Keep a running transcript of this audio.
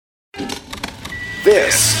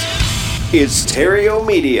This is Stereo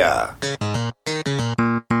Media.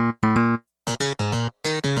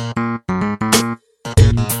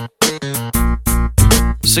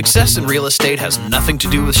 Success in real estate has nothing to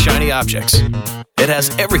do with shiny objects. It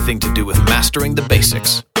has everything to do with mastering the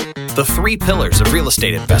basics. The 3 pillars of real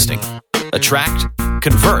estate investing: attract,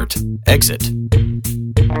 convert, exit.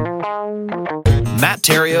 Matt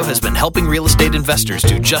Theriault has been helping real estate investors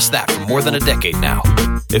do just that for more than a decade now.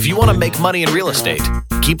 If you want to make money in real estate,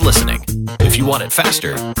 keep listening. If you want it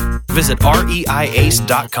faster, visit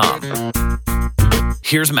reiace.com.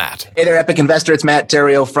 Here's Matt. Hey there, Epic Investor. It's Matt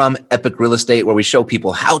Theriault from Epic Real Estate, where we show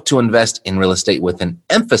people how to invest in real estate with an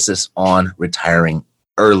emphasis on retiring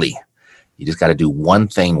early. You just got to do one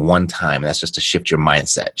thing one time, and that's just to shift your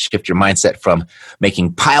mindset. Shift your mindset from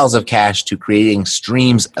making piles of cash to creating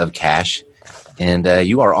streams of cash, and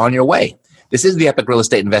you are on your way. This is the Epic Real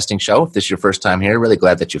Estate Investing Show. If this is your first time here, really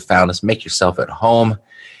glad that you found us. Make yourself at home.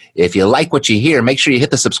 If you like what you hear, make sure you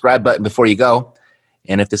hit the subscribe button before you go.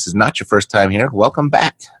 And if this is not your first time here, welcome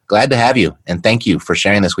back. Glad to have you. And thank you for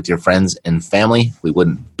sharing this with your friends and family. We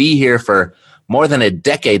wouldn't be here for more than a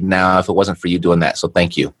decade now if it wasn't for you doing that. So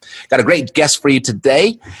thank you. Got a great guest for you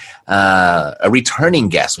today, a returning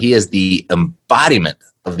guest. He is the embodiment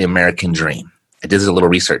of the American dream. I did a little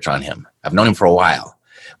research on him. I've known him for a while,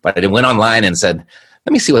 but I went online and said,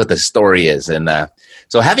 let me see what the story is. And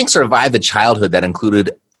so having survived a childhood that included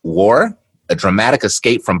war, a dramatic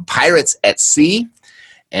escape from pirates at sea,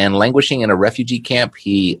 and languishing in a refugee camp,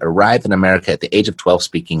 he arrived in America at the age of 12,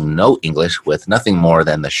 speaking no English, with nothing more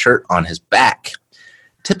than the shirt on his back.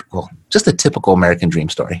 Typical, just a typical American dream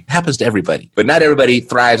story. It happens to everybody. But not everybody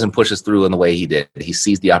thrives and pushes through in the way he did. He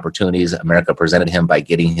seized the opportunities America presented him by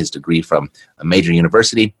getting his degree from a major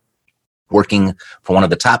university, working for one of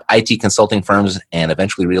the top IT consulting firms, and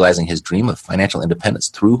eventually realizing his dream of financial independence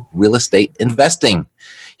through real estate investing.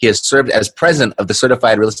 He has served as president of the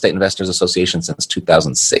Certified Real Estate Investors Association since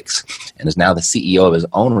 2006 and is now the CEO of his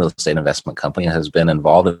own real estate investment company and has been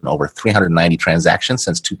involved in over 390 transactions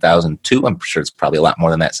since 2002. I'm sure it's probably a lot more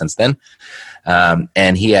than that since then.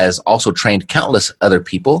 And he has also trained countless other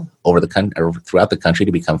people throughout the country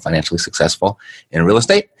to become financially successful in real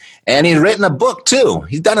estate. And he's written a book too.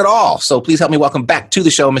 He's done it all. So please help me welcome back to the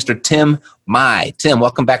show, Mr. Tim Mai. Tim,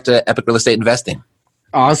 welcome back to Epic Real Estate Investing.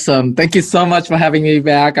 Awesome. Thank you so much for having me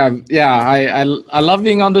back. I love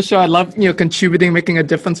being on the show. I love contributing, making a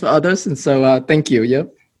difference for others. And so thank you.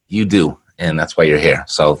 Yep. You do. And that's why you're here.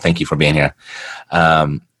 So thank you for being here.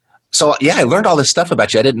 I learned all this stuff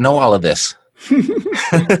about you. I didn't know all of this.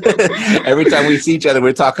 Every time we see each other,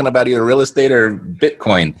 we're talking about either real estate or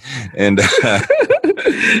Bitcoin. And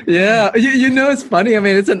yeah, it's funny. I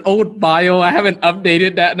mean, it's an old bio. I haven't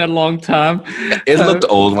updated that in a long time. It looked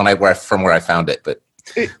old from where I found it, but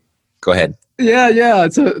go ahead. Yeah.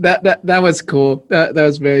 So that was cool. That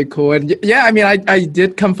was very cool. And yeah, I mean, I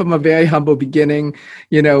did come from a very humble beginning,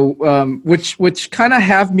 which kind of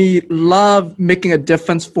have me love making a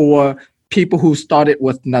difference for people who started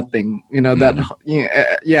with nothing,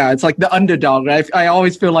 it's like the underdog, right? I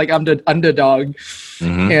always feel like I'm the underdog.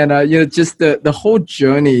 Mm-hmm. And, just the whole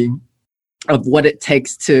journey of what it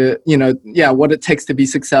takes to, what it takes to be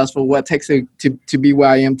successful, what it takes to be where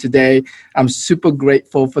I am today. I'm super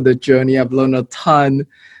grateful for the journey. I've learned a ton,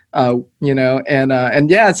 so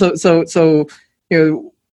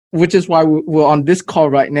which is why we're on this call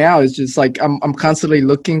right now. Is just like, I'm constantly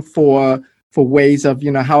looking for ways of,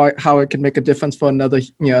 how I can make a difference for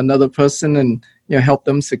another person and, help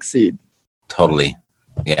them succeed. Totally.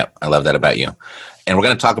 Yeah. I love that about you. And we're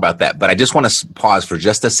going to talk about that, but I just want to pause for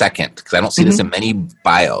just a second because I don't see this in many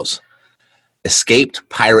bios. Escaped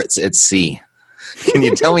pirates at sea. Can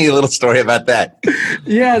you tell me a little story about that?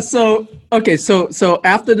 Yeah. So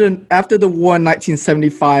after the war in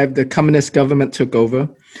 1975, the communist government took over.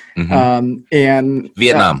 Mm-hmm. And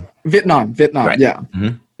Vietnam. Right. Yeah. Mm-hmm.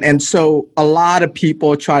 And so a lot of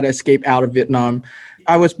people try to escape out of Vietnam.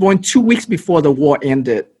 I was born 2 weeks before the war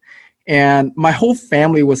ended. And my whole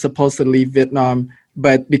family was supposed to leave Vietnam.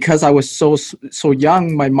 But because I was so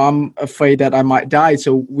young, my mom afraid that I might die.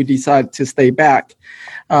 So we decided to stay back.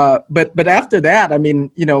 But after that, I mean,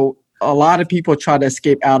 a lot of people try to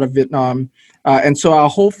escape out of Vietnam. And so our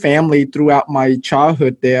whole family throughout my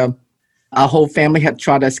childhood there, our whole family had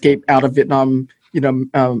tried to escape out of Vietnam,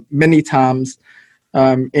 many times.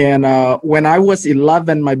 When I was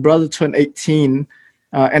 11, my brother turned 18.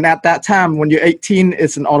 And at that time, when you're 18,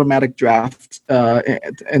 it's an automatic draft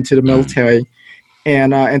into the military.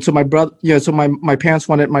 And so my brother, so my parents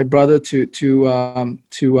wanted my brother to try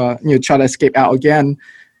to escape out again.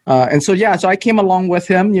 And so I came along with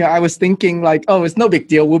him. I was thinking like, oh, it's no big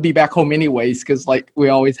deal. We'll be back home anyways, because like we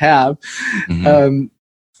always have. Mm-hmm.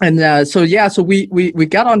 So we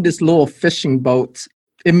got on this little fishing boat.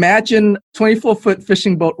 Imagine 24-foot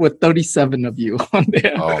fishing boat with 37 of you on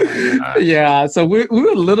there. Oh my God. Yeah. So we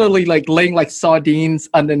were literally like laying like sardines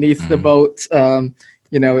underneath the boat. I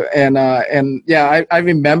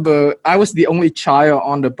remember I was the only child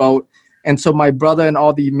on the boat. And so my brother and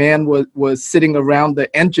all the men was sitting around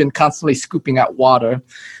the engine constantly scooping out water.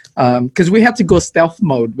 Because we had to go stealth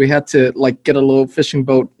mode. We had to like get a little fishing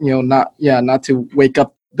boat, not to wake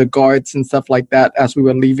up the guards and stuff like that as we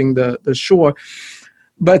were leaving the shore.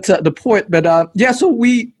 But the port, so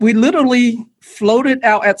we literally floated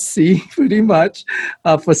out at sea pretty much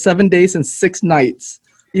for 7 days and 6 nights,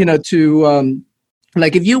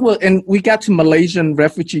 like if you were, and we got to Malaysian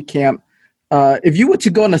refugee camp. If you were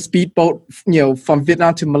to go on a speedboat, from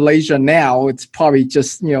Vietnam to Malaysia now, it's probably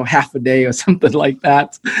just, half a day or something like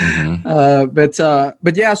that. Mm-hmm.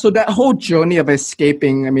 So that whole journey of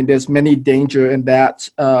escaping, I mean, there's many danger in that.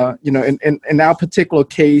 In our particular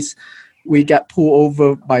case, we got pulled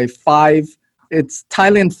over by 5. It's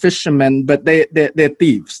Thailand fishermen, but they're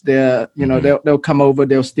thieves. They're they'll come over,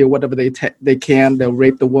 they'll steal whatever they can. They'll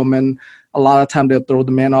rape the woman. A lot of time they'll throw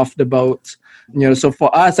the man off the boat. So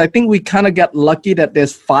for us, I think we kind of got lucky that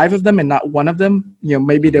there's 5 of them and not one of them.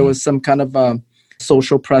 Maybe there was some kind of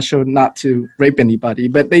social pressure not to rape anybody,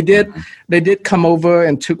 but they did come over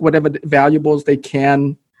and took whatever valuables they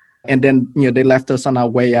can, and then they left us on our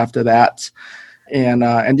way after that.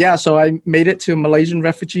 So I made it to Malaysian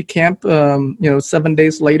refugee camp, 7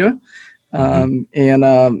 days later,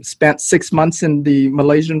 and spent 6 months in the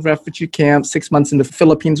Malaysian refugee camp, 6 months in the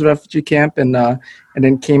Philippines refugee camp, and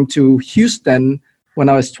then came to Houston when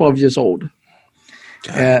I was 12 years old.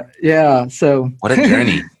 So what a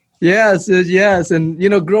journey! Yes,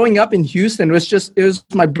 and growing up in Houston it was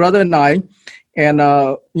my brother and I. And,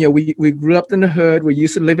 we grew up in the hood. We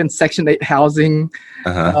used to live in Section 8 housing.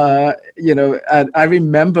 Uh-huh. I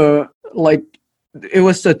remember like it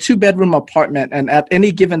was a 2-bedroom apartment. And at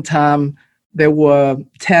any given time, there were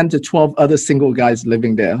 10 to 12 other single guys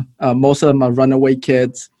living there. Most of them are runaway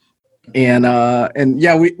kids. And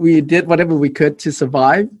we did whatever we could to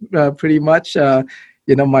survive pretty much.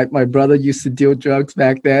 My brother used to deal drugs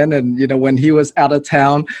back then. And, when he was out of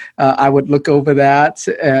town, I would look over that.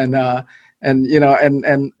 And I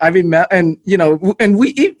remember, and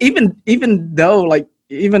we even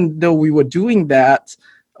though we were doing that,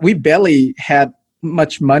 we barely had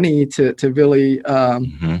much money to really,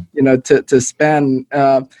 to spend.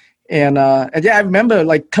 I remember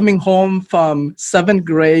like coming home from 7th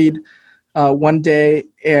grade one day,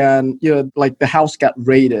 and like the house got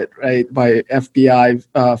raided, right, by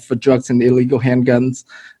FBI for drugs and illegal handguns.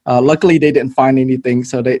 Luckily, they didn't find anything,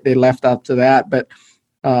 so they left after that, But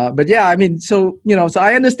I mean, so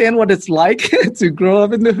I understand what it's like to grow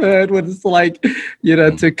up in the hood, what it's like,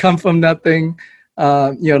 to come from nothing.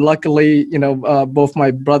 Luckily, both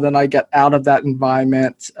my brother and I got out of that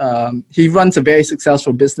environment. He runs a very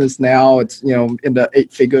successful business now. It's, in the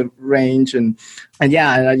 8-figure range.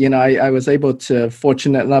 I was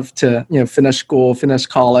fortunate enough to, finish school, finish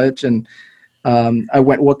college. And I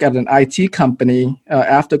went work at an IT company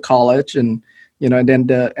after college, and then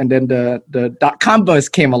the .com buzz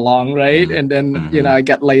came along, right? And then, I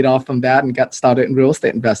got laid off from that and got started in real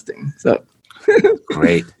estate investing. So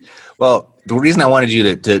great. Well, the reason I wanted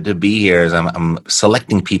you to be here is I'm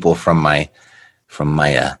selecting people from my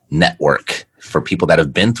network for people that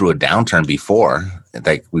have been through a downturn before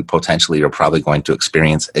that we potentially are probably going to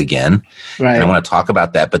experience again. Right. And I want to talk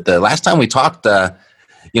about that. But the last time we talked,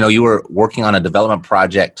 you were working on a development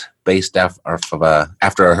project based after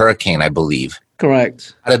a hurricane, I believe.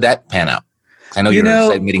 Correct. How did that pan out? I know you're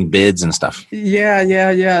submitting bids and stuff.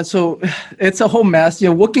 Yeah. So it's a whole mess.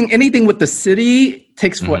 Working anything with the city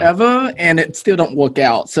takes forever, and it still don't work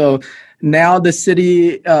out. So now the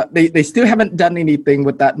city, they still haven't done anything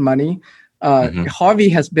with that money. Harvey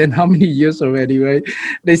has been how many years already, right?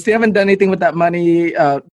 They still haven't done anything with that money.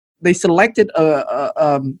 They selected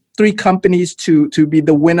 3 companies to be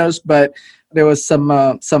the winners, but there was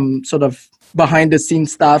some sort of behind the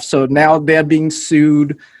scenes stuff. So now they're being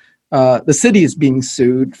sued. The city is being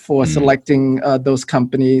sued for selecting those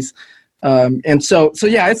companies. It's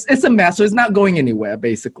a mess. So it's not going anywhere,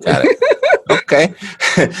 basically. Got it. Okay.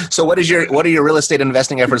 So what do your real estate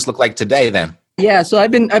investing efforts look like today then? Yeah, so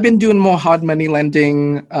I've been doing more hard money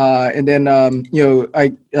lending, and then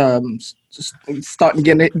I starting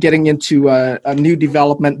getting into a new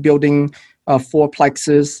development, building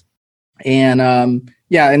 4plexes, and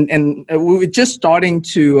and we were just starting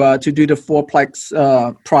to do the fourplex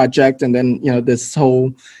project, and then this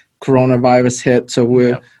whole coronavirus hit. So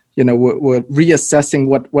we're reassessing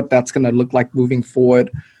what that's going to look like moving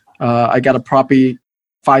forward. I got a property,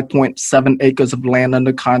 5.7 acres of land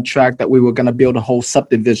under contract that we were going to build a whole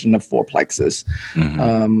subdivision of fourplexes.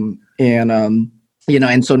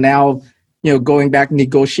 And so now, going back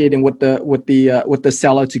negotiating with the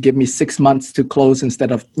seller to give me 6 months to close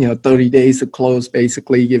instead of 30 days to close,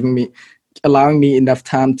 basically allowing me enough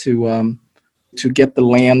time to get the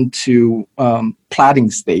land to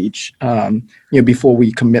platting stage, before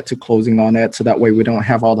we commit to closing on it. So that way we don't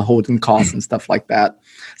have all the holding costs and stuff like that.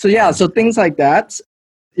 So things like that.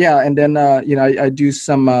 Yeah, and then I do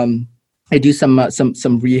some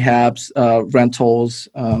rehabs, rentals,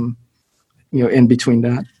 in between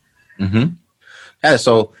that. Yeah.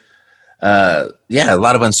 So, a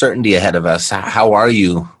lot of uncertainty ahead of us. How are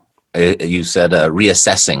you? You said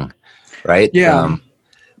reassessing, right? Yeah.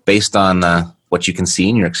 Based on what you can see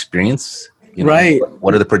in your experience, right?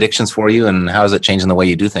 What are the predictions for you, and how is it changing the way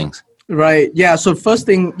you do things? Right. Yeah. So first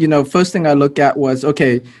thing I look at was,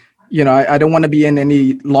 okay, I don't want to be in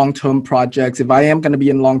any long-term projects. If I am going to be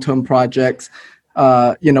in long-term projects,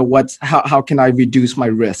 how can I reduce my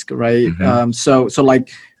risk, right? So like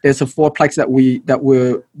there's a fourplex that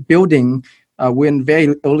we're building. We're in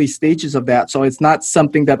very early stages of that, so it's not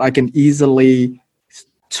something that I can easily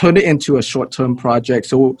turn it into a short-term project.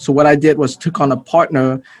 So what I did was took on a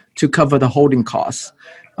partner to cover the holding costs,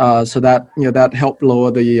 so that that helped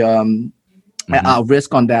lower the our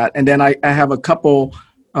risk on that. And then I have a couple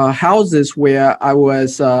houses where I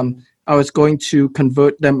was going to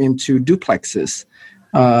convert them into duplexes,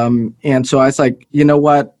 and so I was like, you know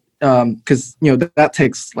what, because that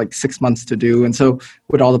takes like 6 months to do, and so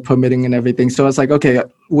with all the permitting and everything, so I was like, okay,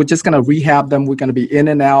 we're just gonna rehab them. We're gonna be in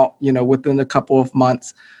and out, within a couple of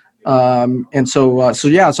months, and so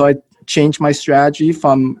I changed my strategy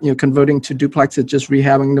from converting to duplexes, just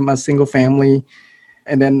rehabbing them as single family.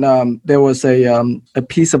 And then there was a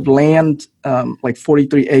piece of land, like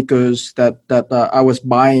 43 acres that I was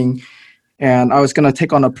buying, and I was going to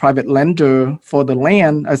take on a private lender for the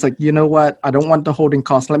land. I was like, you know what? I don't want the holding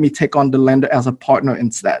costs. Let me take on the lender as a partner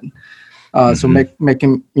instead. So make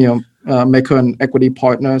her an equity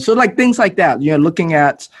partner. So like things like that. Looking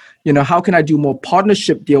at how can I do more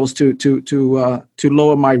partnership deals to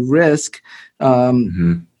lower my risk,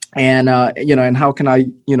 and and how can I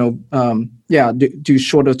do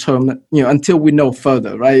shorter term, until we know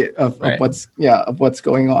further, right, of what's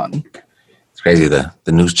going on. It's crazy. The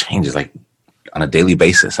news changes like on a daily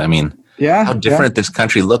basis. I mean, how different this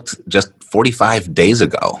country looked just 45 days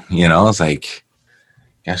ago. It's like,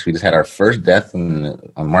 gosh, we just had our first death on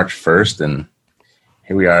March 1st, and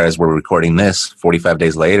here we are as we're recording this 45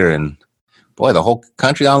 days later, and boy, the whole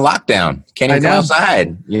country on lockdown. Can't even come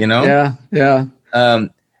outside. Yeah.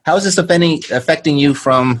 How is this affecting you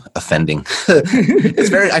from offending?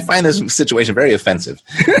 I find this situation very offensive.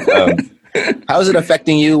 How is it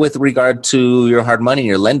affecting you with regard to your hard money,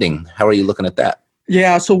 your lending? How are you looking at that?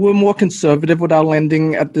 Yeah, so we're more conservative with our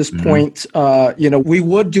lending at this point. We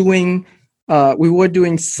were doing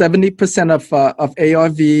 70% of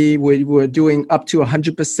ARV. We were doing up to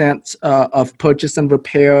 100% of purchase and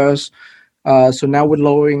repairs. So now we're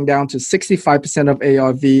lowering down to 65% of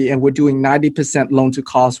ARV, and we're doing 90% loan to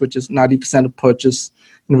cost, which is 90% of purchase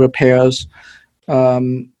and repairs.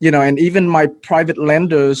 And even my private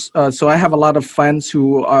lenders. So I have a lot of friends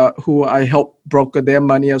who I help broker their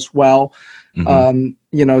money as well. Some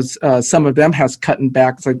of them has cut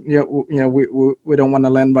back. It's like, we don't want to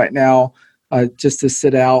lend right now, just to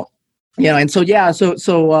sit out. And so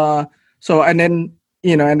and then.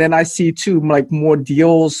 And then I see too, like more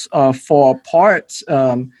deals fall apart,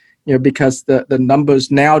 because the numbers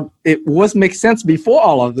now, it was make sense before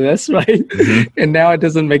all of this, right? And now it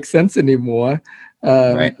doesn't make sense anymore.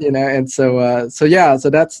 Right. And so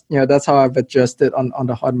that's how I've adjusted on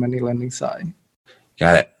the hard money lending side.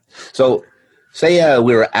 Got it. So say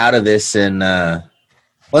we were out of this, and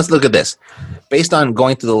let's look at this. Based on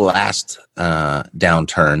going through the last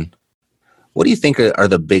downturn, what do you think are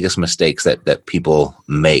the biggest mistakes that people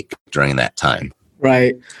make during that time?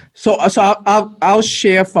 Right. So I'll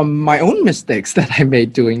share from my own mistakes that I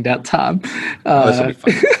made during that time. This will be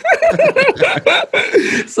fun.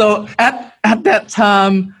 So at that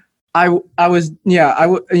time, when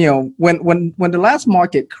the last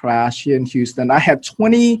market crashed here in Houston, I had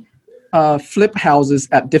 20 flip houses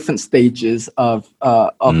at different stages of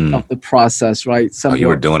the process, right? You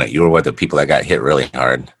were doing it. You were one of the people that got hit really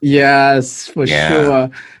hard. Yes, for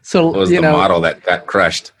sure. So it was the model that got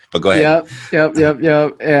crushed. But go ahead. Yep.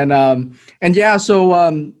 And yeah, so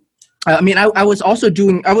I was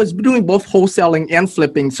doing both wholesaling and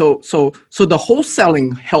flipping. So the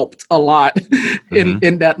wholesaling helped a lot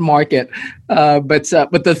in that market, but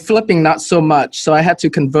the flipping not so much. So I had to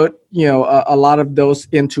convert a lot of those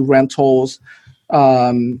into rentals,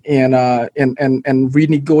 and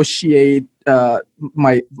renegotiate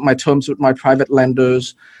my terms with my private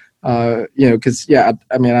lenders. Because at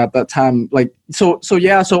that time,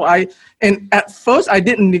 and at first I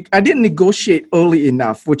didn't negotiate early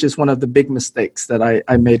enough, which is one of the big mistakes that I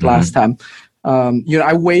made last time.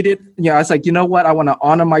 I waited. I was like, you know what? I want to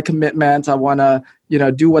honor my commitments. I want to,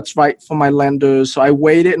 do what's right for my lenders. So I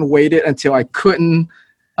waited until I couldn't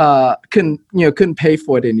pay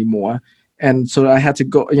for it anymore. And so I had to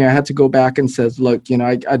go back and says, look,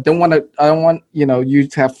 I don't want you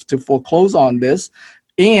to have to foreclose on this.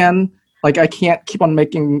 And I can't keep on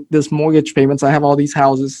making this mortgage payments. I have all these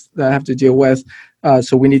houses that I have to deal with.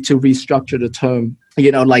 So we need to restructure the term.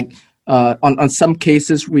 On some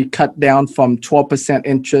cases, we cut down from 12%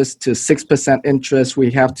 interest to 6% interest.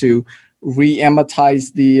 We have to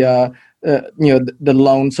re-amortize the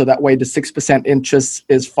loan. So that way the 6% interest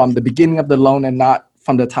is from the beginning of the loan and not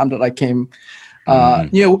from the time that I came. So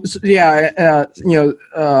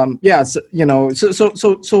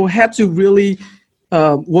had to really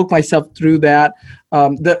work myself through that.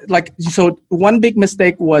 So one big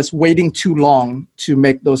mistake was waiting too long to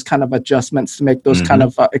make those kind of adjustments, to make those kind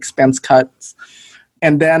of expense cuts.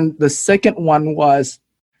 And then the second one was,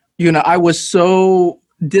 I was so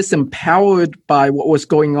disempowered by what was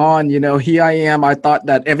going on. Here I am. I thought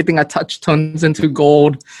that everything I touched turns into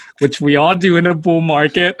gold, which we all do in a bull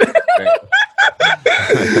market.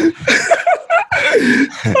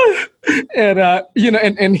 And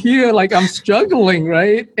and here I'm struggling,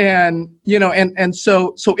 right? And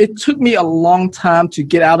so it took me a long time to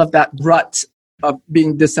get out of that rut of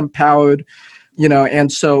being disempowered,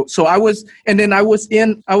 and so I was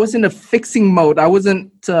in a fixing mode. I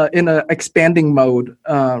wasn't in a expanding mode,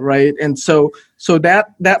 right? And so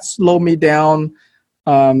that slowed me down,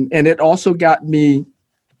 and it also got me.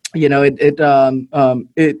 So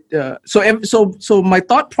my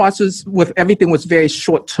thought process with everything was very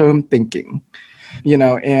short-term thinking,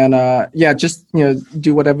 just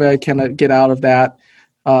do whatever I can get out of that.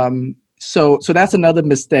 So that's another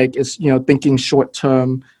mistake is thinking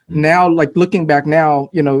short-term. Now, looking back now,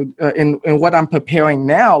 in what I'm preparing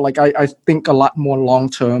now, I think a lot more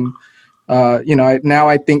long-term. Now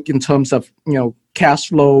I think in terms of cash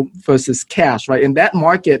flow versus cash, right? In that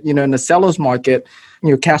market, in the seller's market,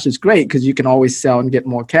 cash is great because you can always sell and get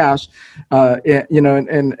more cash. In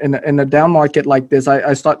a down market like this,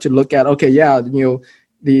 I start to look at, one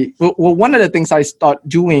of the things I start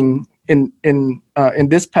doing in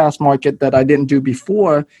this past market that I didn't do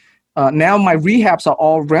before. Now my rehabs are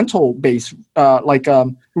all rental based,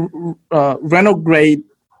 rental grade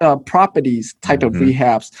properties type of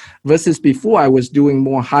rehabs, versus before I was doing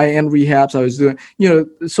more high-end rehabs. I was doing,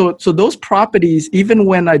 so those properties, even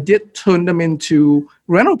when I did turn them into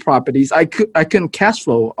rental properties, I couldn't cash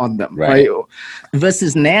flow on them, right?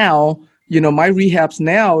 Versus now, my rehabs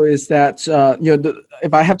now is that,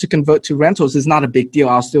 if I have to convert to rentals, it's not a big deal.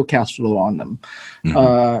 I'll still cash flow on them.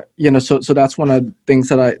 So that's one of the things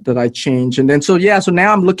that I changed. And then, so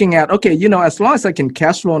now I'm looking at, as long as I can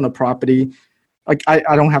cash flow on a property,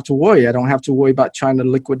 I don't have to worry. I don't have to worry about trying to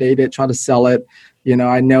liquidate it, try to sell it.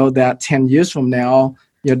 I know that 10 years from now,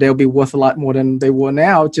 they'll be worth a lot more than they were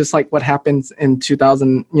now, just like what happens in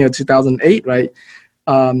 2008, right?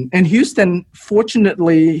 And Houston,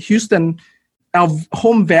 fortunately, our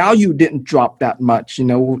home value didn't drop that much,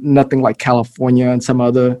 nothing like California and some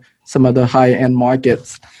other high-end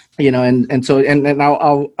markets, and so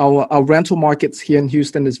our rental markets here in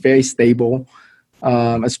Houston is very stable.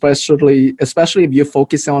 Especially if you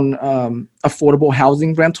focus on affordable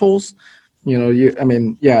housing rentals,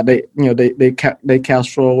 they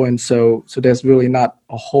cash flow, and so there's really not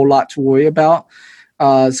a whole lot to worry about.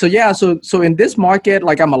 So in this market,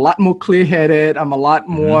 I'm a lot more clear-headed. I'm a lot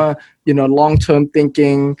more long-term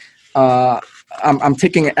thinking. I'm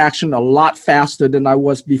taking action a lot faster than I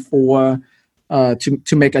was before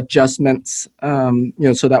to make adjustments.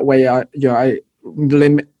 So that way I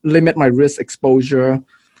limit my risk exposure.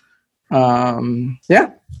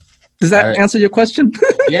 Does that answer your question?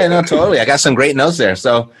 Yeah, no, totally. I got some great notes there.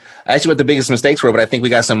 So actually what the biggest mistakes were, but I think we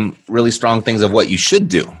got some really strong things of what you should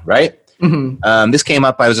do, right? This came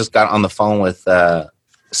up, I just got on the phone with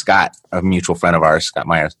Scott, a mutual friend of ours, Scott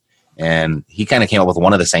Myers. And he kind of came up with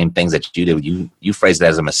one of the same things that you did. You phrased it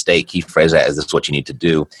as a mistake. He phrased it as this is what you need to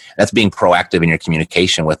do. That's being proactive in your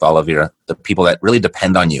communication with all of the people that really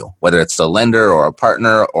depend on you, whether it's a lender or a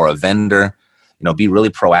partner or a vendor. Be really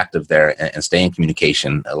proactive there and stay in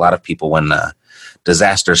communication. A lot of people, when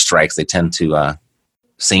disaster strikes, they tend to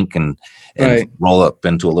sink and roll up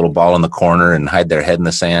into a little ball in the corner and hide their head in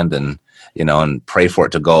the sand and pray for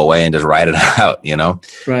it to go away and just ride it out.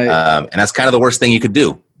 Right. And that's kind of the worst thing you could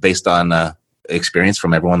do, based on experience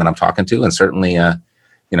from everyone that I'm talking to. And certainly, I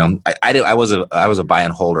was a buy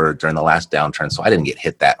and holder during the last downturn, so I didn't get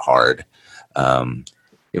hit that hard.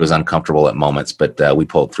 It was uncomfortable at moments, but we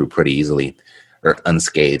pulled through pretty easily, or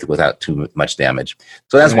unscathed, without too much damage.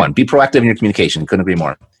 So that's one. Be proactive in your communication. Couldn't agree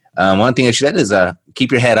more. One thing that she said is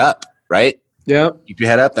keep your head up, right? Yep. Keep your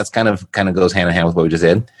head up. That's kind of goes hand in hand with what we just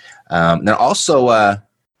did. Then also,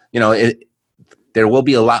 there will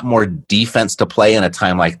be a lot more defense to play in a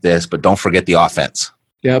time like this, but don't forget the offense.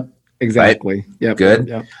 Yep, exactly. Right? Yep. Good.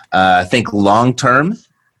 Yep. Think long term.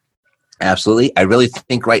 Absolutely. I really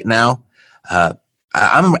think right now,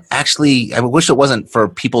 I wish it wasn't for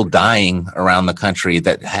people dying around the country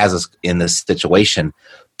that has us in this situation,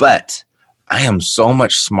 but I am so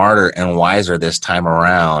much smarter and wiser this time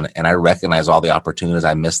around, and I recognize all the opportunities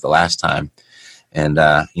I missed the last time. And,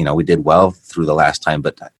 we did well through the last time,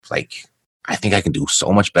 but I think I can do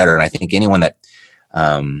so much better. And I think anyone that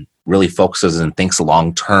really focuses and thinks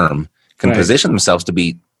long term can position themselves to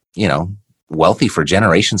be, wealthy for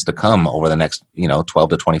generations to come over the next, 12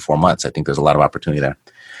 to 24 months. I think there's a lot of opportunity there.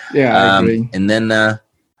 Yeah, I agree. And then I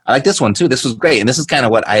like this one too. This was great. And this is kind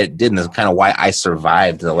of what I did, and this is kind of why I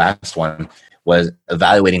survived the last one, was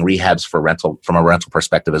evaluating rehabs for rental from a rental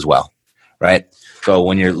perspective as well. Right. So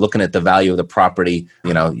when you're looking at the value of the property,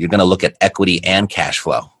 you're going to look at equity and cash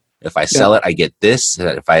flow. If I sell it, I get this.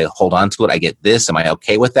 If I hold on to it, I get this. Am I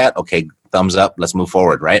okay with that? Okay, thumbs up. Let's move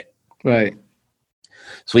forward, right? Right.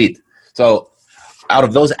 Sweet. So out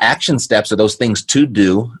of those action steps or those things to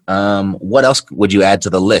do, what else would you add to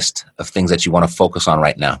the list of things that you want to focus on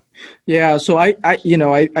right now? Yeah. So I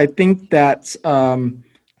think that, so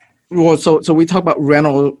we talk about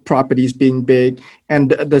rental properties being big,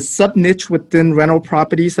 and the sub niche within rental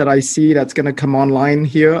properties that I see that's going to come online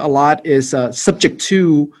here a lot is subject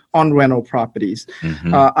to on rental properties.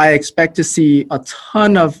 Mm-hmm. I expect to see a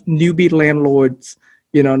ton of newbie landlords,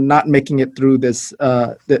 not making it through this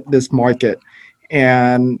this market.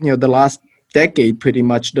 And the last decade, pretty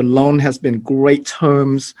much, the loan has been great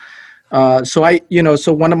terms. So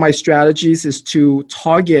one of my strategies is to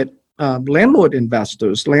target landlord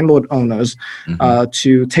investors, landlord owners,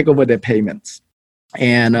 to take over their payments.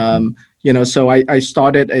 And, so I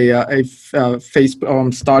started a Facebook,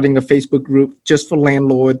 I'm starting a Facebook group just for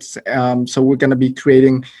landlords. So we're going to be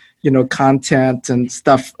creating, content and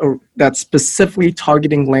stuff that's specifically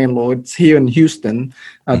targeting landlords here in Houston.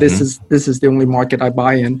 This is the only market I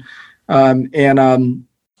buy in. And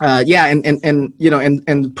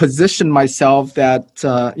position myself that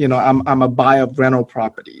I'm a buyer of rental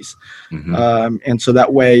properties, and so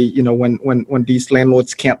that way when these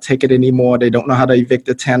landlords can't take it anymore, they don't know how to evict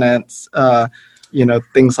the tenants,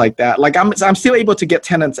 things like that. Like I'm still able to get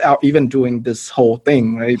tenants out even doing this whole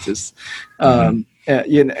thing, right? Just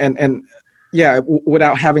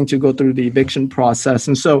without having to go through the eviction process,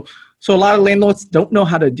 and so a lot of landlords don't know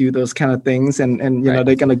how to do those kind of things, and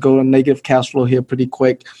they're going to go on negative cash flow here pretty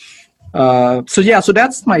quick. So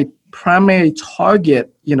that's my primary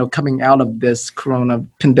target, coming out of this corona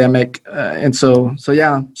pandemic. I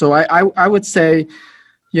would say,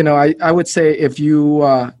 I would say if you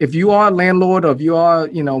are a landlord, or if you are,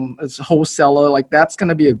 a wholesaler, like that's going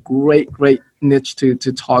to be a great niche to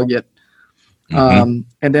target. And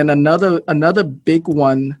then another big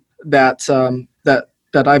one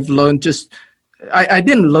that I've learned, I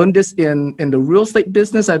didn't learn this in the real estate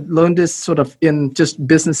business. I learned this sort of in just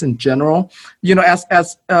business in general.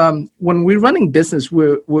 As when we're running business,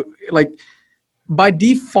 we're like, by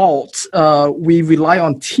default, we rely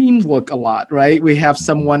on teamwork a lot, right? We have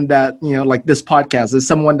someone that, like this podcast, there's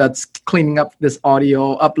someone that's cleaning up this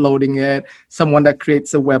audio, uploading it, someone that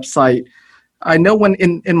creates a website. I know when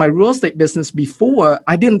in my real estate business before,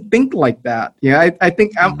 I didn't think like that. I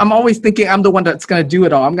think I'm always thinking I'm the one that's going to do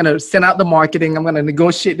it all. I'm going to send out the marketing. I'm going to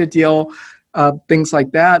negotiate the deal, things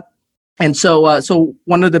like that. And so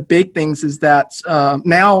one of the big things is that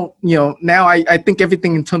now I think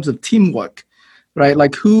everything in terms of teamwork, right?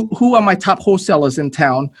 Like who are my top wholesalers in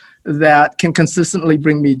town that can consistently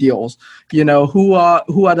bring me deals? Who are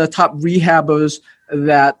the top rehabbers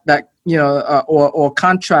that or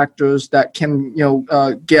contractors that can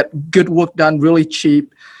get good work done really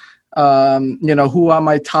cheap, Who are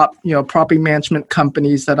my top, property management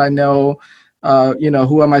companies that I know,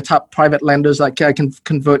 who are my top private lenders that I can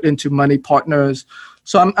convert into money partners.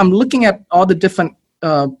 So I'm looking at all the different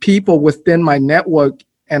people within my network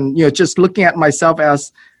and, just looking at myself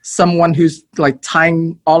as someone who's like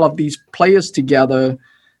tying all of these players together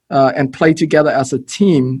and play together as a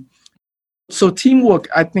team. So teamwork,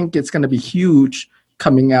 I think it's going to be huge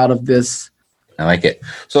coming out of this. I like it.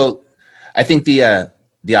 So I think the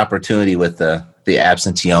opportunity with the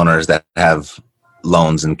absentee owners that have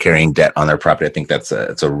loans and carrying debt on their property, I think it's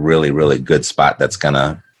a really, really good spot that's going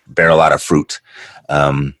to bear a lot of fruit.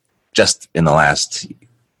 Just in the last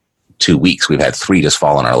 2 weeks, we've had 3 just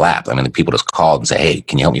fall in our lap. I mean, the people just called and say, "Hey,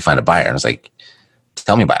 can you help me find a buyer?" And I was like,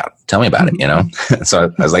 tell me about it,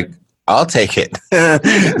 So I was like, I'll take it.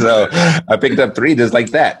 So I picked up 3 just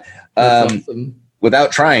like that, awesome.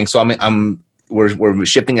 Without trying. So we're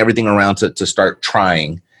shifting everything around to start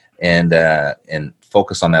trying and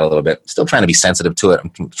focus on that a little bit. Still trying to be sensitive to it.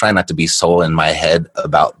 I'm trying not to be so in my head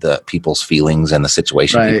about the people's feelings and the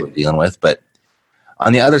situation people are dealing with. But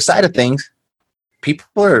on the other side of things, people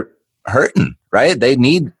are hurting, right? They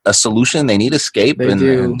need a solution. They need escape, and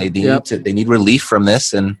they need relief from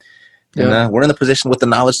this. And we're in the position with the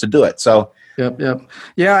knowledge to do it. So. Yep.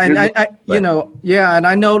 Yeah, and and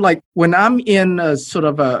I know, like, when I'm in a sort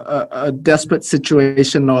of a desperate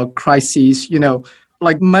situation or crisis,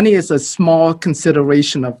 like, money is a small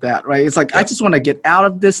consideration of that, right? It's like, I just want to get out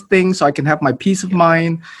of this thing so I can have my peace of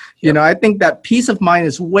mind. I think that peace of mind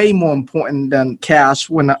is way more important than cash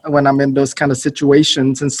when I'm in those kind of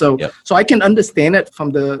situations. And so I can understand it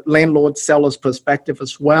from the landlord seller's perspective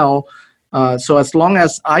as well. So as long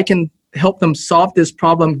as I can help them solve this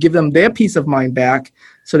problem, give them their peace of mind back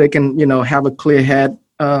so they can, have a clear head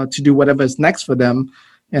to do whatever is next for them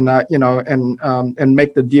and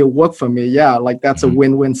make the deal work for me. Yeah, like, that's a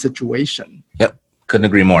win-win situation. Yep, couldn't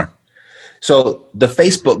agree more. So the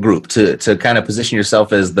Facebook group, to kind of position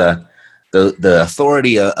yourself as the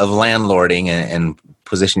authority of landlording and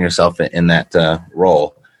position yourself in that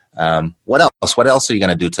role. What else? What else are you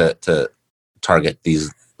going to do to target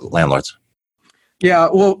these landlords? Yeah,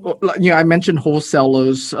 well, I mentioned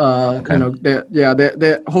wholesalers.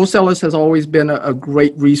 The wholesalers has always been a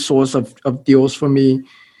great resource of deals for me,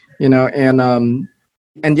 and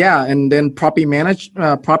then property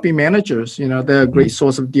managers, they're a great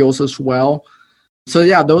source of deals as well. So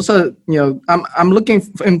yeah, those are, I'm looking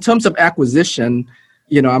in terms of acquisition.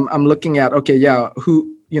 I'm looking at,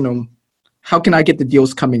 who, how can I get the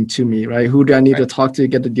deals coming to me, right? Who do I need to talk to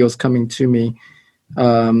get the deals coming to me?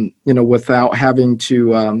 Without having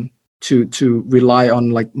to rely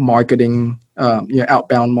on, like, marketing,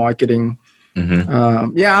 outbound marketing.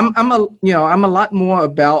 I'm a lot more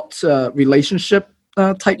about relationship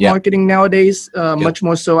type marketing nowadays, much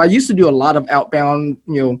more so. I used to do a lot of outbound,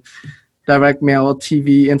 direct mail,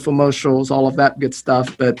 TV, infomercials, all of that good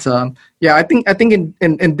stuff. But I think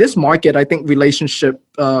in this market, I think relationship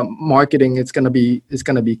marketing is going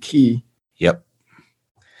to be key. Yep.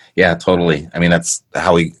 Yeah, totally. I mean, that's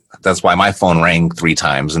why my phone rang 3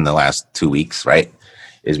 times in the last 2 weeks, right?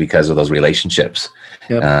 Is because of those relationships.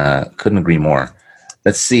 Yep. Couldn't agree more.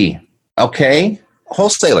 Let's see. Okay.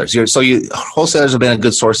 Wholesalers. Wholesalers have been a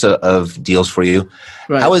good source of deals for you.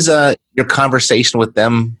 Right. How has your conversation with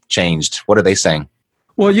them changed? What are they saying?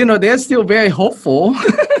 Well, they're still very hopeful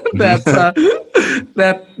that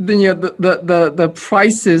the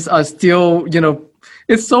prices are still,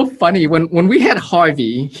 It's so funny when we had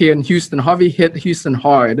Harvey here in Houston. Harvey hit Houston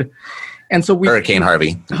hard, and so Hurricane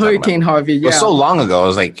Harvey. Harvey. Yeah, it was so long ago.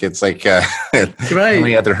 It's like right. How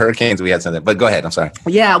many other hurricanes we had since then? But go ahead. I'm sorry.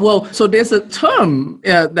 Yeah, well, so there's a term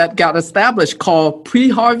that got established called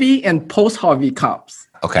pre-Harvey and post-Harvey comps.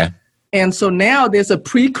 Okay. And so now there's a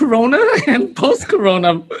pre-corona and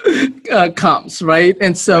post-corona comps, right?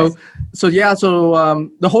 And so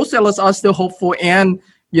the wholesalers are still hopeful. And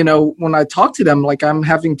when I talk to them, like, I'm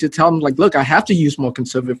having to tell them, like, look, I have to use more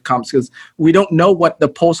conservative comps because we don't know what the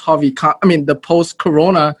post-Harvey the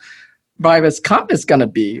post-corona virus comp is going to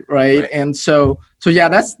be, right? And so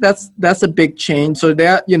that's a big change. So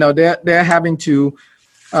they're having to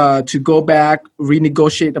go back,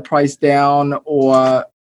 renegotiate the price down, or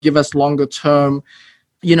give us longer term.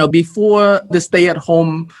 Before the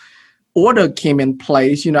stay-at-home order came in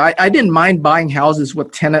place, I didn't mind buying houses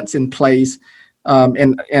with tenants in place.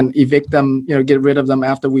 And evict them, get rid of them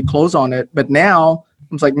after we close on it. But now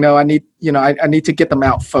I'm like, no, I need to get them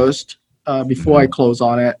out first before I close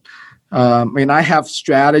on it. I have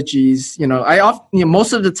strategies.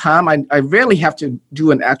 Most of the time, I rarely have to do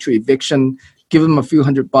an actual eviction. Give them a few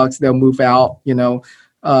 $100, they'll move out.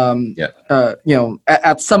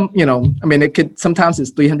 At some, I mean, it could, sometimes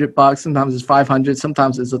it's $300, sometimes it's 500,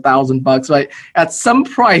 sometimes it's $1,000, right? At some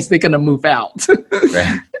price, they're going to move out.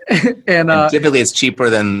 Right. and typically it's cheaper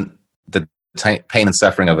than the pain and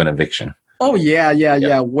suffering of an eviction. Oh,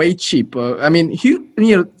 yeah. Way cheaper. I mean,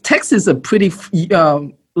 Texas is a pretty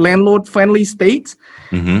landlord-friendly state,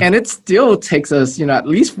 and it still takes us, at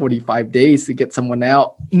least 45 days to get someone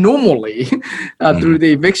out normally through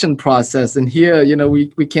the eviction process. And here,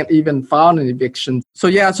 we can't even file an eviction. So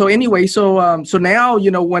anyway, so now,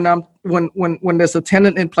 when there's a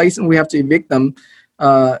tenant in place and we have to evict them,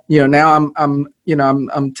 now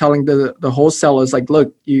I'm telling the wholesalers, like,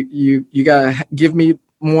 look, you gotta give me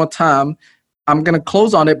more time. I'm gonna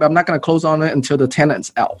close on it, but I'm not gonna close on it until the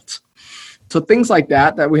tenant's out. So things like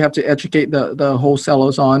that we have to educate the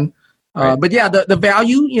wholesalers on. Right. But yeah, the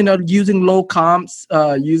value, using low comps,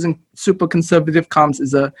 using super conservative comps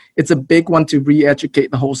it's a big one to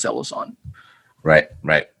re-educate the wholesalers on. Right.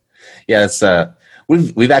 Yeah, it's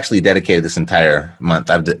we've actually dedicated this entire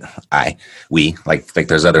month. We like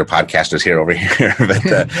there's other podcasters here over here,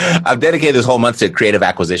 but I've dedicated this whole month to creative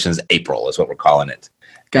acquisitions. April is what we're calling it.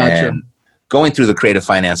 Gotcha. And going through the creative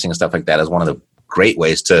financing and stuff like that is one of the great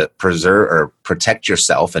ways to preserve or protect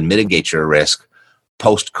yourself and mitigate your risk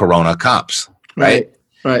post-corona comps. Right.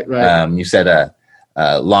 You said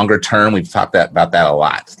longer term. We've talked about that a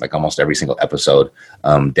lot, like almost every single episode.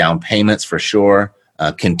 Down payments for sure.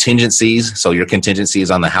 Contingencies. So your contingency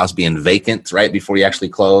is on the house being vacant right before you actually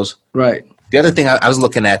close. Right. The other thing I was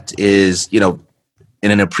looking at is, in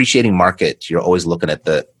an appreciating market, you're always looking at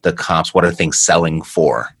the comps. What are things selling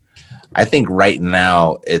for? I think right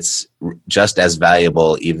now it's just as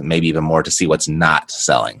valuable, maybe even more, to see what's not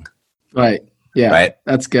selling. Right. Yeah. Right.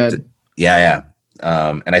 That's good. Yeah.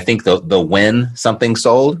 And I think the when something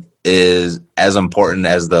sold is as important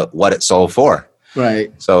as the what it sold for.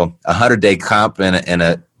 Right. So a 100-day comp and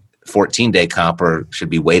a 14-day comp should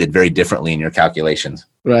be weighted very differently in your calculations.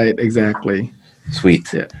 Right. Exactly.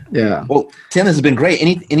 Sweet. Yeah. Well, Tim, this has been great.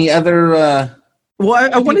 Any other?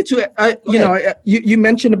 Well, I wanted to, you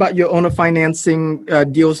mentioned about your owner financing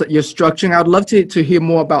deals that you're structuring. I'd love to hear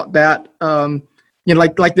more about that.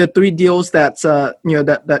 Like the 3 deals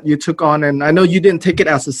that you took on, and I know you didn't take it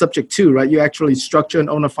as a subject to, right? You actually structured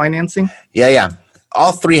owner financing. Yeah.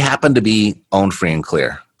 All 3 happened to be owned free and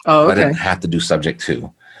clear. Oh, okay. I didn't have to do subject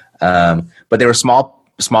to, but they were small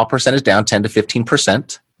percentage down, 10 to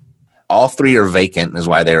 15%. All 3 are vacant, is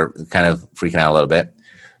why they're kind of freaking out a little bit.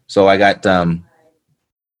 So I got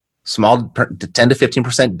small 10 to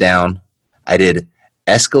 15% down. I did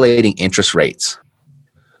escalating interest rates.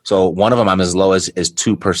 So one of them I'm as low as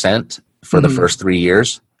 2% for the first 3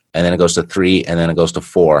 years, and then it goes to 3, and then it goes to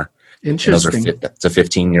 4. Interesting. It's a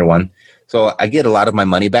 15-year one. So I get a lot of my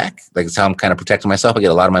money back. Like, that's how I'm kind of protecting myself. I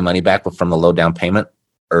get a lot of my money back from the low down payment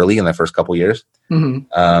early in the first couple years.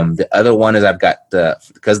 The other one is I've got,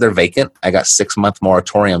 because they're vacant, I got 6-month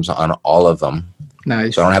moratoriums on all of them.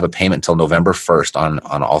 Nice. So I don't have a payment until November 1st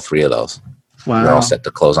on all 3 of those. Wow. They're all set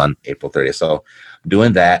to close on April 30th. So I'm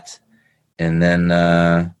doing that. And then,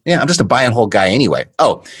 I'm just a buy and hold guy anyway.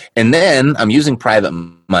 Oh, and then I'm using private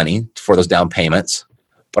money for those down payments,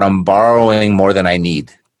 but I'm borrowing more than I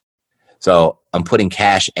need. So I'm putting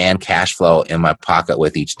cash and cash flow in my pocket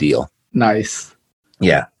with each deal. Nice.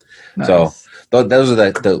 Yeah. Nice. So those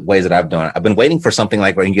are the ways that I've done it. I've been waiting for something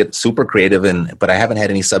like where you can get super creative, but I haven't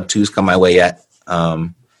had any sub 2s come my way yet.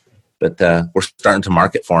 But we're starting to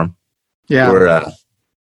market for them. Yeah.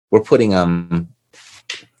 We're putting,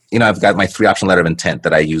 I've got my 3 option letter of intent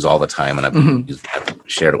that I use all the time, and I've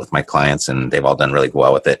shared it with my clients, and they've all done really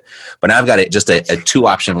well with it. But now I've got just a 2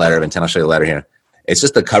 option letter of intent. I'll show you the letter here. It's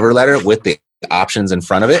just a cover letter with the options in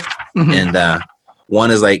front of it. And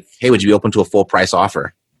one is like, hey, would you be open to a full price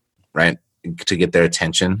offer, right, to get their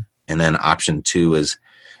attention? And then option 2 is,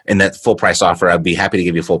 in that full price offer, I'd be happy to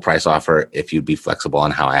give you a full price offer if you'd be flexible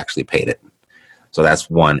on how I actually paid it. So that's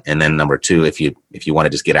 1. And then number 2, if you want to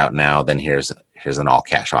just get out now, then here's an all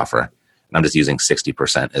cash offer. And I'm just using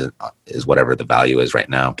 60% is whatever the value is right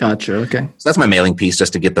now. Gotcha. Okay. So that's my mailing piece,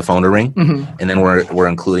 just to get the phone to ring. And then we're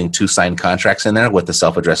including 2 signed contracts in there with the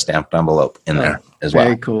self-addressed stamped envelope in there as well.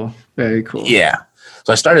 Very cool. Very cool. Yeah.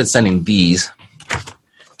 So I started sending these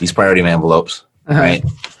priority envelopes, right?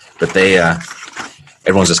 But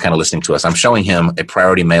everyone's just kind of listening to us. I'm showing him a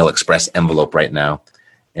Priority Mail Express envelope right now.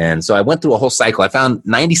 And so I went through a whole cycle. I found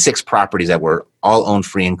 96 properties that were all owned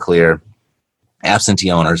free and clear, absentee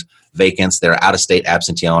owners, vacants. They're out-of-state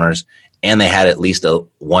absentee owners, and they had at least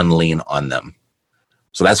 1 lien on them.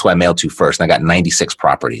 So that's who I mailed to first, and I got 96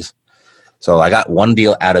 properties. So I got 1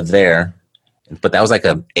 deal out of there, But that was like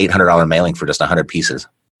a $800 mailing for just 100 pieces.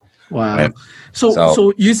 Wow. Right?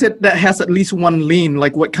 So you said that has at least one lien.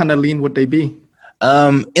 Like what kind of lien would they be?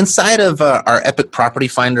 Inside of our Epic Property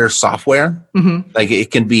Finder software, like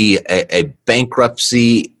it can be a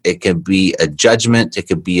bankruptcy, it can be a judgment, it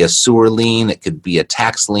could be a sewer lien, it could be a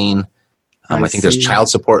tax lien. I think there's child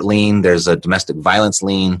support lien, there's a domestic violence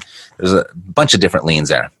lien, there's a bunch of different liens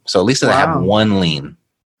there. So at least I have one lien.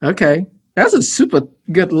 Okay, that's a super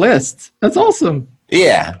good list. That's awesome.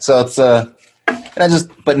 Yeah. So it's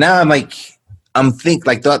but now I'm thinking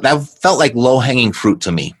like that felt like low hanging fruit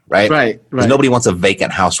to me, right? Right. Because nobody wants a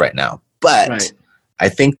vacant house right now. But I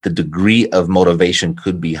think the degree of motivation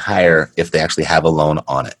could be higher if they actually have a loan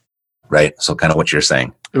on it, right? So kind of what you're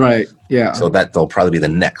saying. Right. Yeah. So that'll probably be the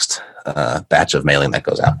next batch of mailing that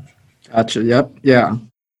goes out. Gotcha. Yep. Yeah.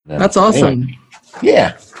 That's awesome. Anyway,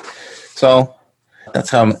 yeah. So that's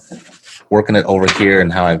how I'm working it over here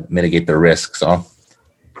and how I mitigate the risk. So.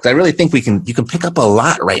 I really think you can pick up a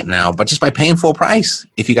lot right now, but just by paying full price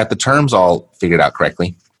if you got the terms all figured out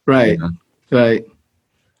correctly. Right. Right.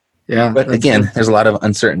 Yeah. But again, there's a lot of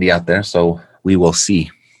uncertainty out there, so we will see.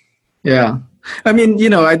 Yeah. I mean,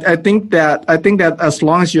 I think that as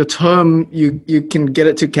long as your term you can get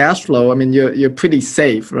it to cash flow, I mean you're pretty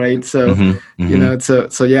safe, right? So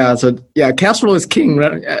cash flow is king,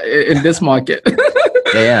 right, in this market.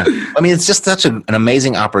 Yeah. I mean, it's just such an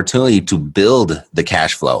amazing opportunity to build the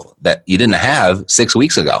cash flow that you didn't have 6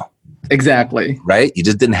 weeks ago. Exactly. Right? You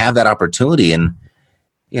just didn't have that opportunity. And,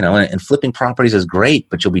 and flipping properties is great,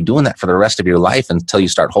 but you'll be doing that for the rest of your life until you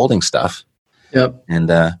start holding stuff. Yep. And,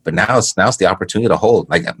 but now it's the opportunity to hold.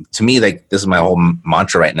 Like, to me, like this is my whole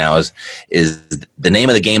mantra right now is the name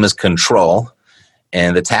of the game is control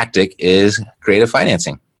and the tactic is creative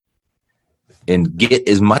financing. And get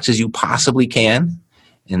as much as you possibly can.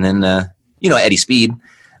 And then, Eddie Speed,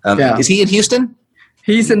 is he in Houston?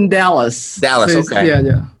 He's in Dallas. Dallas, okay.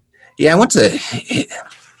 Yeah. Yeah, I went to,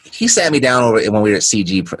 he sat me down when we were at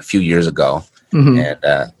CG a few years ago and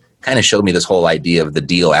kind of showed me this whole idea of the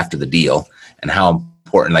deal after the deal and how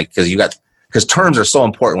important, like, because terms are so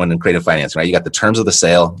important when in creative financing, right? You got the terms of the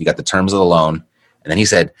sale, you got the terms of the loan. And then he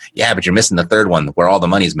said, yeah, but you're missing the third one where all the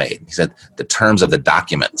money's made. He said, the terms of the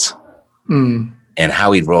documents and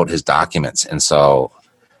how he wrote his documents. And so,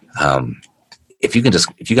 if you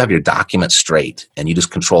have your documents straight and you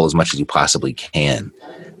just control as much as you possibly can,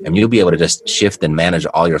 and you'll be able to just shift and manage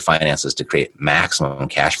all your finances to create maximum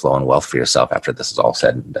cash flow and wealth for yourself after this is all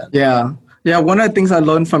said and done. Yeah. Yeah. One of the things I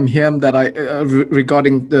learned from him that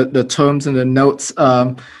regarding the terms and the notes,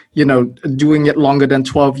 doing it longer than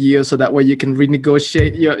 12 years so that way you can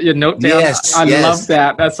renegotiate your note down. Yes, I love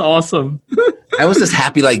that. That's awesome. I was just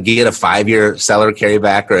happy, like, get a 5-year seller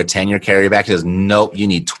carryback or a 10-year carryback. He says, nope, you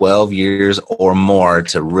need 12 years or more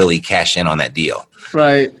to really cash in on that deal.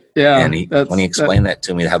 Right. Yeah. And when he explained that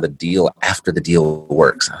to me, how the deal after the deal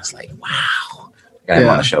works, I was like, wow. I got him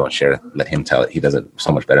on the show and let him tell it. He does it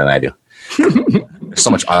so much better than I do. There's so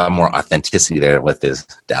much more authenticity there with his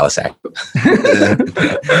Dallas accent.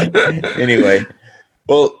 Anyway,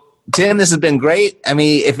 well, Tim, this has been great. I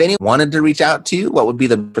mean, if anyone wanted to reach out to you, what would be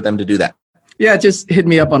for them to do that? Yeah, just hit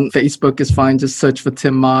me up on Facebook is fine. Just search for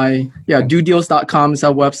Tim Mai. Yeah, dodeals.com is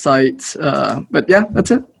our website. But yeah,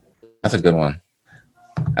 that's it. That's a good one.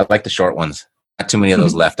 I like the short ones. Not too many of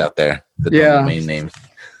those left out there. The main names.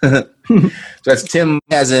 So that's Tim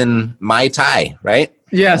as in Mai Tai, right?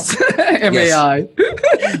 Yes, MAI.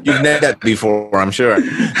 You've met that before, I'm sure.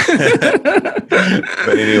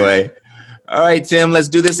 But anyway. All right, Tim, let's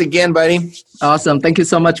do this again, buddy. Awesome. Thank you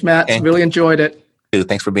so much, Matt. Okay. Really enjoyed it.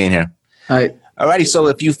 Thanks for being here. All right. All righty. So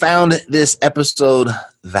if you found this episode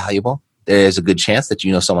valuable, there's a good chance that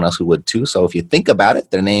you know someone else who would too. So if you think about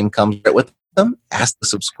it, their name comes right with them. Ask the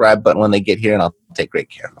subscribe button when they get here, and I'll take great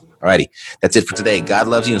care of them. All righty. That's it for today. God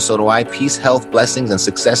loves you, and so do I. Peace, health, blessings, and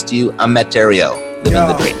success to you. I'm Matt Terrio, living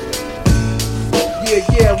the dream.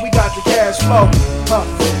 Yeah, we got the cash flow.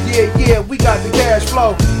 Yeah, we got the cash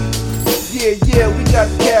flow. Yeah, we got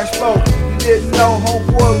the cash flow. You didn't know,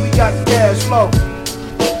 homeboy, we got the cash flow.